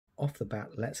off the bat,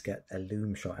 let's get a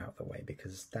loom shot out of the way,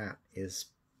 because that is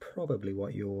probably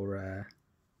what you're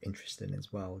interested in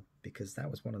as well, because that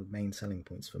was one of the main selling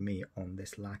points for me on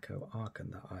this Laco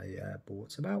Aachen that I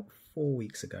bought about 4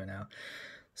 weeks ago now.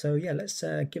 So yeah, let's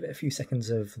give it a few seconds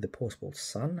of the portable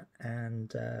sun,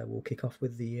 and we'll kick off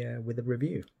with the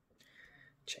review.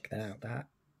 Check that out. That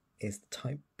is the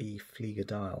Type B Flieger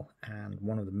dial, and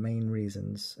one of the main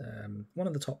reasons, one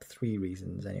of the top 3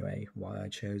 reasons anyway, why I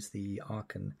chose the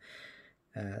Aachen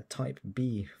Type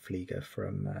B Flieger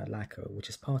from Laco, which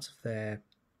is part of their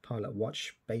Pilot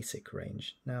Watch Basic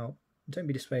range. Now, don't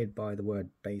be dissuaded by the word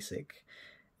basic.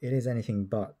 It is anything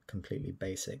but completely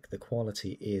basic. The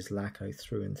quality is Laco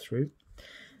through and through.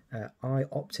 I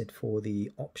opted for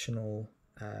the optional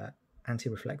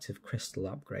anti-reflective crystal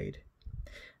upgrade.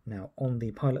 Now, on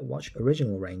the Pilot Watch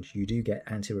original range, you do get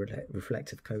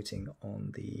anti-reflective coating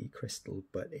on the crystal,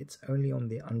 but it's only on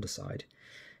the underside,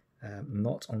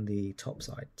 not on the top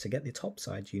side. To get the top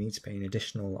side, you need to pay an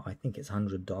additional, I think it's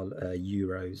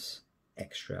 €100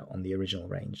 extra on the original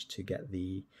range to get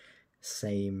the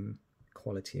same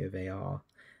quality of AR,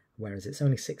 whereas it's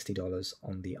only $60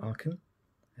 on the Aachen.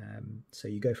 So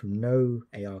you go from no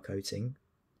AR coating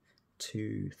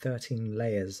to 13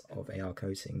 layers of AR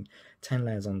coating, 10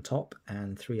 layers on top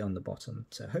and 3 on the bottom.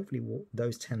 So hopefully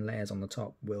those 10 layers on the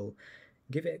top will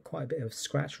give it quite a bit of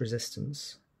scratch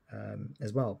resistance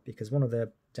as well, because one of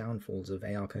the downfalls of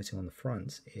AR coating on the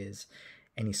front is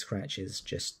any scratches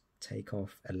just take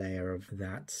off a layer of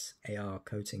that AR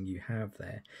coating you have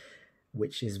there,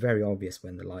 which is very obvious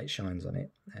when the light shines on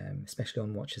it, especially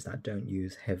on watches that don't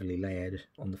use heavily layered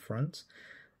on the front.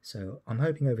 So I'm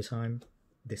hoping over time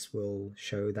this will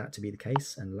show that to be the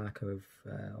case, and Laco have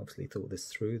obviously thought this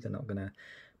through. They're not going to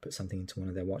put something into one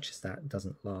of their watches that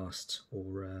doesn't last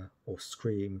or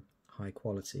scream high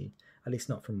quality, at least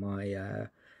not from my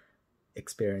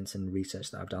experience and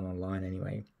research that I've done online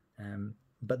anyway.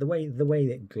 But the way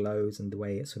it glows and the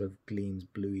way it sort of gleams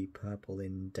bluey purple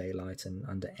in daylight and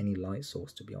under any light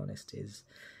source, to be honest, is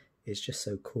just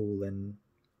so cool, and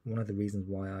one of the reasons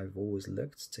why I've always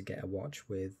looked to get a watch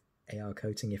with AR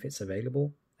coating if it's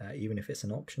available. Even if it's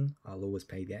an option, I'll always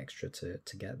pay the extra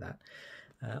to get that.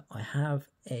 I have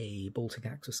a Baltic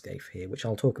axle scaphe here, which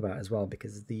I'll talk about as well,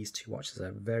 because these two watches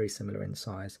are very similar in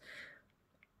size.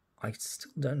 I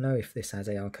still don't know if this has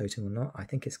AR coating or not. I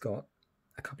think it's got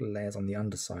a couple of layers on the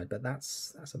underside, but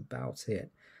that's about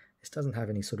it. This doesn't have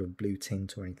any sort of blue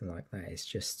tint or anything like that. It's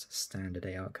just standard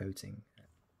AR coating.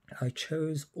 I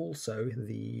chose also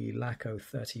the Laco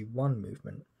 31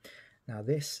 movement. Now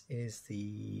this is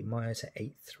the Myoto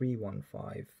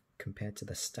 8315 compared to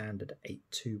the standard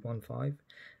 8215.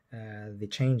 The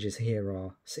changes here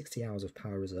are 60 hours of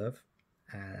power reserve,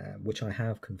 which I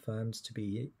have confirmed to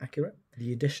be accurate.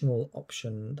 The additional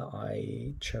option that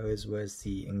I chose was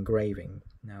the engraving.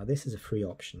 Now this is a free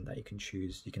option that you can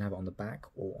choose. You can have it on the back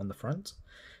or on the front.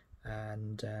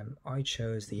 And I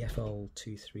chose the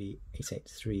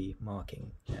FL23883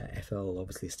 marking. FL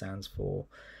obviously stands for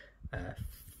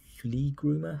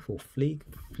Fliegnummer, or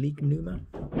Fliegnummer.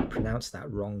 Pronounced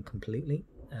that wrong completely,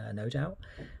 no doubt.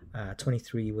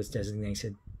 23 was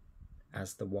designated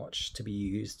as the watch to be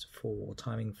used for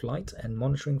timing flight and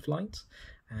monitoring flight,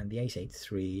 and the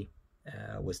 883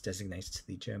 was designated to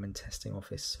the German testing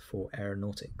office for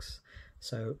aeronautics.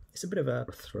 So it's a bit of a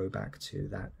throwback to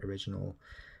that original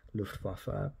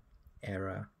Luftwaffe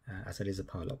era, as it is a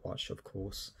pilot watch, of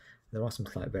course. There are some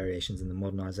slight variations in the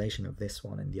modernization of this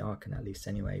one, in the Aachen at least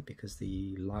anyway, because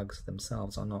the lugs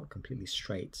themselves are not completely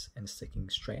straight and sticking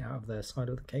straight out of the side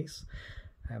of the case.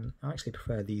 I actually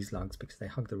prefer these lugs because they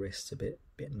hug the wrists a bit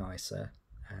nicer,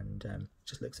 and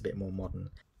just looks a bit more modern.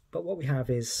 But what we have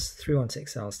is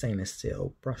 316L stainless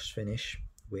steel brushed finish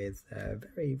with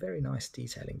very, very nice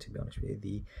detailing, to be honest with you.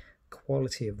 The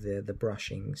quality of the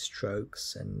brushing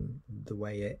strokes and the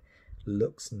way it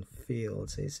looks and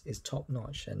feels is top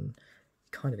notch, and you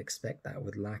kind of expect that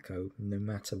with Laco no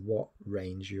matter what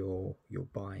range you're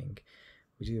buying.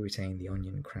 We do retain the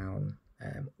onion crown,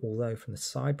 although from the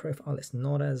side profile it's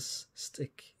not as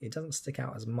it doesn't stick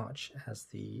out as much as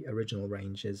the original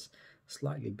range's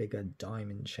slightly bigger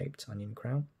diamond shaped onion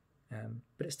crown,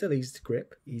 but it's still easy to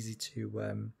grip, easy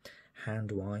to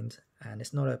hand wind, and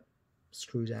it's not a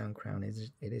screw down crown.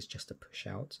 It is just a push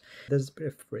out. There's a bit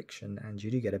of friction, and you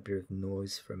do get a bit of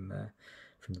noise from the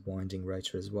winding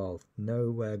rotor as well.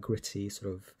 No gritty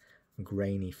sort of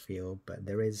grainy feel, but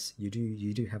there is, you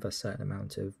do have a certain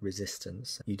amount of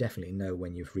resistance. You definitely know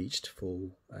when you've reached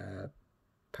full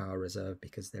power reserve,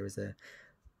 because there is a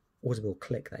audible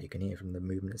click that you can hear from the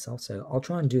movement itself. So I'll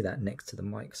try and do that next to the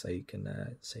mic so you can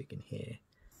hear.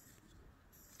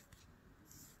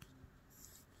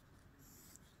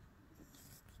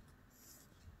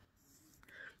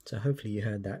 So hopefully you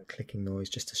heard that clicking noise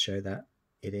just to show that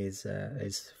it is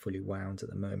fully wound at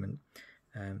the moment.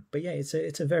 But yeah,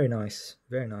 it's a very nice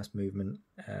movement,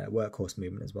 workhorse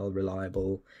movement as well,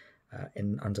 reliable.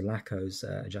 Under Laco's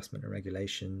adjustment and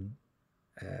regulation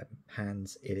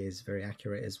hands, it is very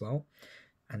accurate as well.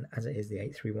 And as it is the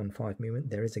 8315 movement,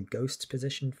 there is a ghost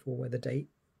position for where the date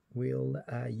wheel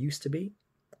used to be.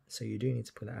 So you do need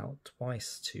to pull it out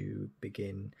twice to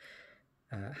begin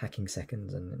hacking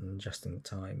seconds and adjusting the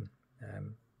time.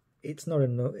 It's not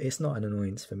an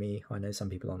annoyance for me. I know some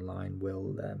people online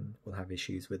will have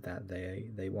issues with that.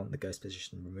 They want the ghost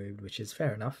position removed, which is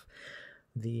fair enough.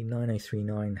 The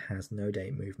 9039 has no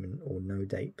date movement or no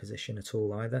date position at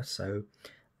all either, so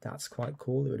that's quite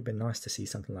cool. It would have been nice to see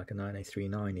something like a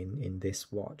 9039 in this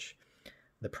watch.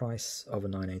 The price of a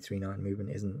 9039 movement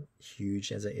isn't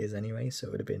huge as it is anyway, so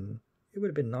it would have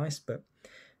been nice, but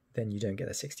then you don't get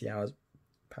the 60 hours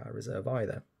power reserve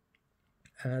either.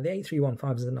 The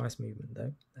 8315 is a nice movement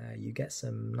though. You get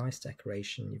some nice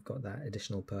decoration. You've got that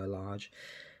additional perlage.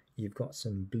 You've got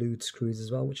some blued screws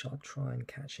as well, which I'll try and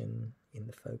catch in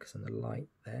the focus and the light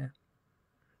there.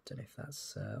 Don't know if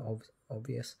that's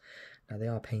obvious. Now they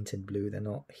are painted blue. They're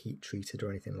not heat treated or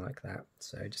anything like that.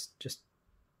 So just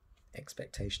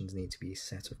expectations need to be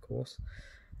set, of course.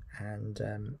 And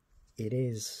it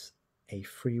is a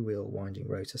freewheel winding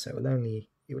rotor, so it will only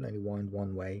wind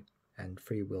one way and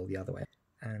freewheel the other way.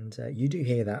 And you do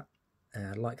hear that,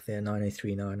 like the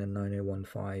 9039 and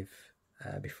 9015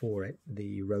 before it,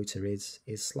 the rotor is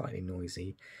slightly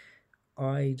noisy.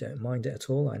 I don't mind it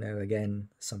at all. I know, again,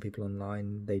 some people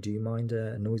online, they do mind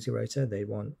a noisy rotor. They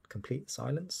want complete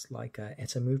silence, like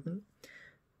ETA movement.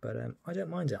 But I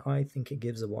don't mind it. I think it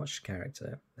gives a watch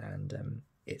character, and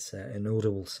it's an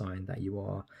audible sign that you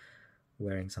are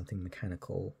wearing something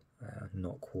mechanical,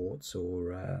 not quartz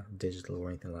or digital or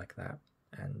anything like that.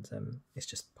 And it's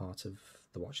just part of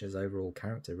the watch's overall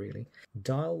character, really.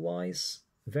 Dial-wise,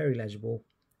 very legible.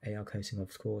 AR coating,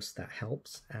 of course, that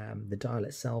helps. The dial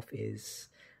itself is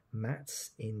matte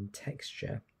in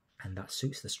texture, and that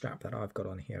suits the strap that I've got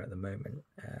on here at the moment,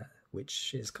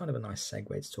 which is kind of a nice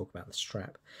segue to talk about the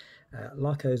strap.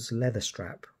 Laco's leather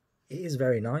strap, it is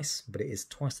very nice, but it is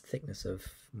twice the thickness of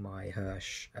my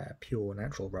Hirsch pure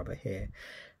natural rubber here.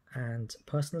 And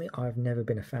personally, I've never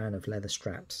been a fan of leather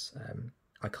straps.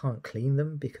 I can't clean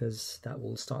them because that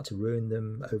will start to ruin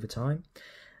them over time.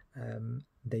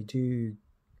 They do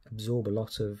absorb a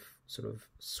lot of sort of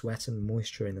sweat and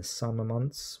moisture in the summer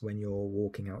months when you're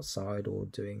walking outside or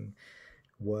doing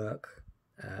work.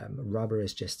 Rubber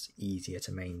is just easier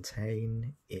to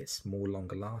maintain. It's more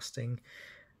longer lasting.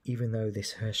 Even though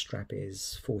this Hirsch strap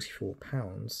is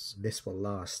 £44, this will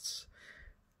last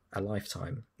a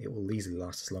lifetime. It will easily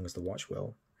last as long as the watch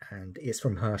will. And it's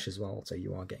from Hirsch as well, so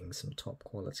you are getting some top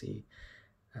quality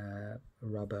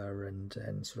rubber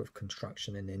and sort of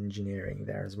construction and engineering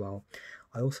there as well.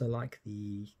 I also like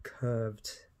the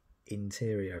curved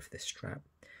interior of this strap.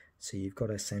 So you've got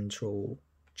a central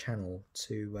channel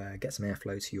to get some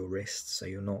airflow to your wrists, so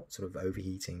you're not sort of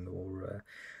overheating or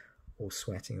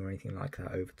sweating or anything like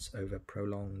that over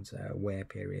prolonged wear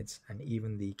periods. And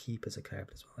even the keepers are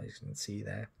curved as well, as you can see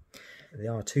there.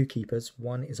 There are two keepers.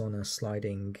 One is on a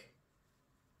sliding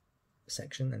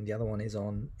section and the other one is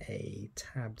on a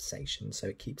tabbed section, so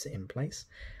it keeps it in place.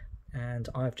 And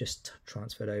I've just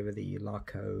transferred over the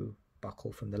Laco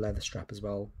buckle from the leather strap as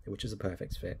well, which is a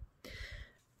perfect fit.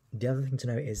 The other thing to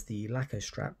note is the Laco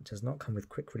strap does not come with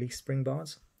quick release spring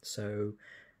bars, so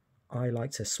I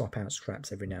like to swap out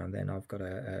straps every now and then. I've got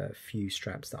a few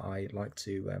straps that I like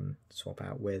to swap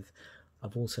out with.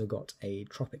 I've also got a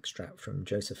Tropic strap from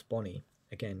Joseph Bonny,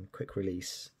 again quick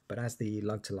release, but as the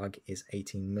lug to lug is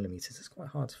 18mm, it's quite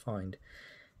hard to find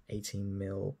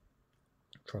 18mm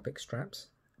Tropic straps.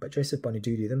 But Joseph Bonny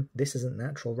do them. This isn't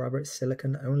natural rubber, it's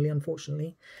silicone only,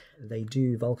 unfortunately. They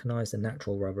do vulcanize the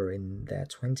natural rubber in their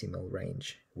 20mm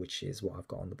range, which is what I've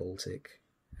got on the Baltic.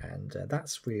 And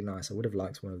that's really nice. I would have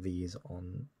liked one of these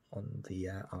on the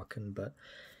Aachen, but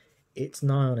it's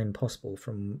nigh on impossible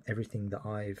from everything that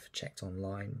I've checked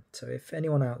online. So if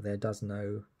anyone out there does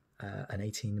know an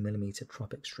 18mm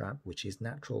Tropic strap, which is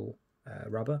natural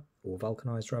rubber or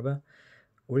vulcanized rubber,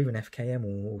 or even FKM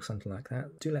or something like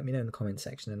that, do let me know in the comment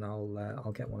section, and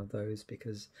I'll get one of those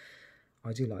because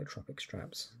I do like Tropic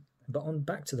straps. But on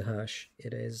back to the Hirsch,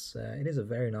 it is a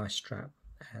very nice strap,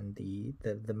 and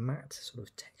the matte sort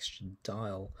of textured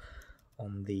dial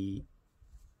on the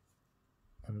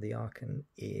Aachen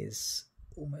is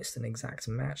almost an exact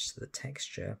match to the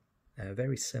texture,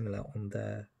 very similar on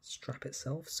the strap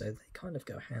itself, so they kind of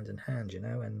go hand in hand, you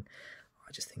know, and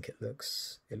I just think it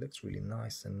looks really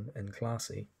nice and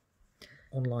classy.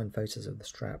 Online photos of the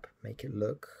strap make it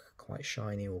look quite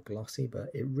shiny or glossy, but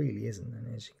it really isn't.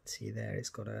 And as you can see there, it's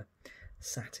got a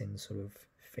satin sort of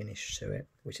finish to it,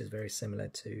 which is very similar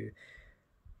to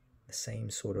the same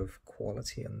sort of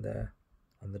quality on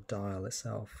the dial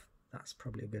itself. That's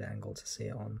probably a good angle to see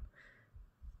it on.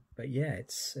 But yeah,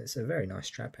 it's a very nice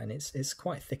strap, and it's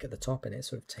quite thick at the top, and it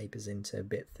sort of tapers into a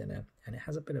bit thinner, and it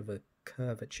has a bit of a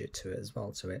curvature to it as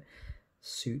well, so it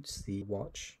suits the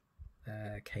watch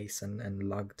case and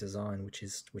lug design, which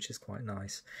is quite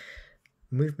nice.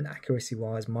 Movement accuracy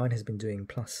wise, mine has been doing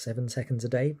 +7 seconds a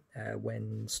day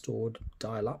when stored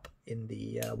dial up in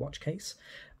the watch case.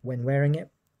 When wearing it,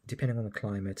 depending on the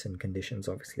climate and conditions,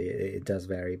 obviously it does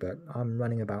vary, but I'm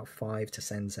running about 5 to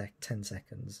 10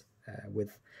 seconds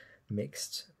with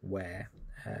mixed wear.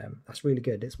 That's really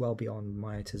good. It's well beyond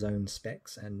Myota's own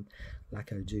specs, and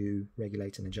Laco do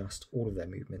regulate and adjust all of their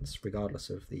movements regardless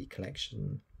of the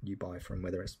collection you buy from,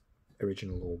 whether it's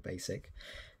original or basic.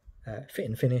 Fit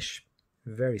and finish,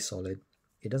 very solid.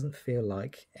 It doesn't feel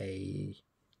like a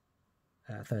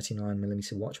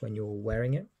 39mm watch when you're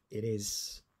wearing it. It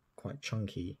is quite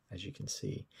chunky, as you can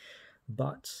see,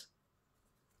 but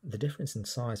the difference in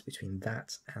size between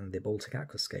that and the Baltic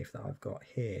Aquascape that I've got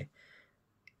here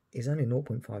is only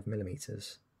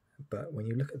 0.5mm, but when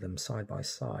you look at them side by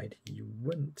side, you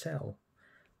wouldn't tell.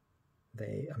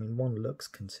 I mean, one looks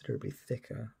considerably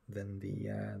thicker than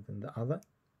the other,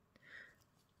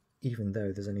 even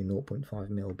though there's only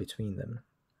 0.5mm between them.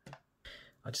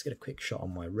 I'll just get a quick shot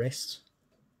on my wrist.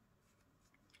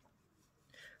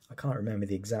 I can't remember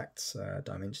the exact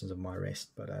dimensions of my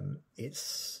wrist, but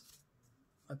it's,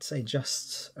 I'd say,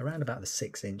 just around about the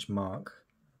 6-inch mark.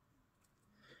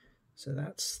 So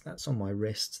that's on my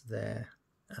wrist there.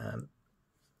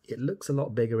 It looks a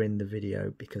lot bigger in the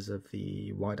video because of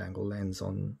the wide-angle lens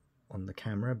on the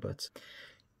camera, but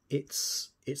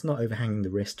it's not overhanging the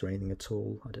wrist or anything at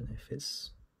all. I don't know if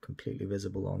it's completely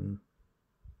visible on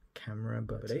camera,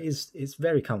 but it's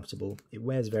very comfortable. It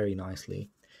wears very nicely.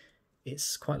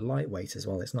 It's quite lightweight as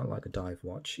well. It's not like a dive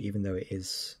watch, even though it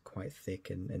is quite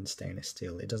thick and stainless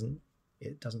steel. It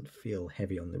doesn't feel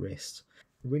heavy on the wrist.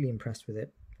 Really impressed with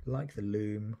it. Like the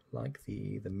loom, like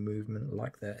the movement,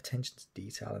 like the attention to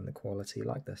detail and the quality,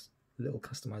 like the little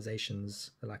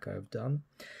customizations like I've done.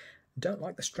 Don't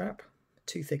like the strap,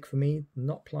 too thick for me,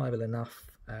 not pliable enough,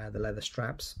 the leather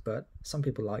straps, but some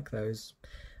people like those.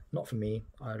 Not for me.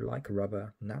 I like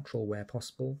rubber, natural where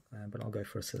possible, but I'll go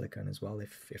for a silicone as well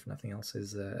if nothing else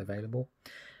is available.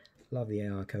 Love the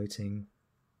AR coating.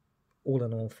 All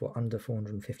in all, for under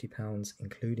 £450,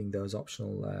 including those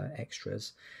optional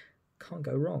extras, can't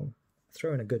go wrong.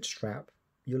 Throw in a good strap,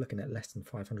 you're looking at less than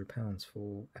 £500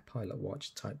 for a Pilot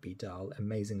Watch Type B dial.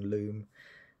 Amazing loom,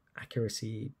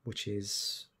 accuracy, which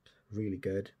is really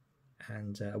good,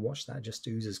 and a watch that just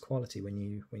oozes quality when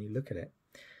you look at it.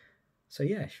 So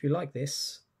yeah, if you like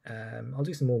this, I'll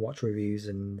do some more watch reviews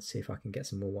and see if I can get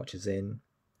some more watches in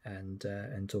and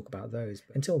talk about those.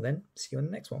 Until then, see you on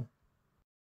the next one.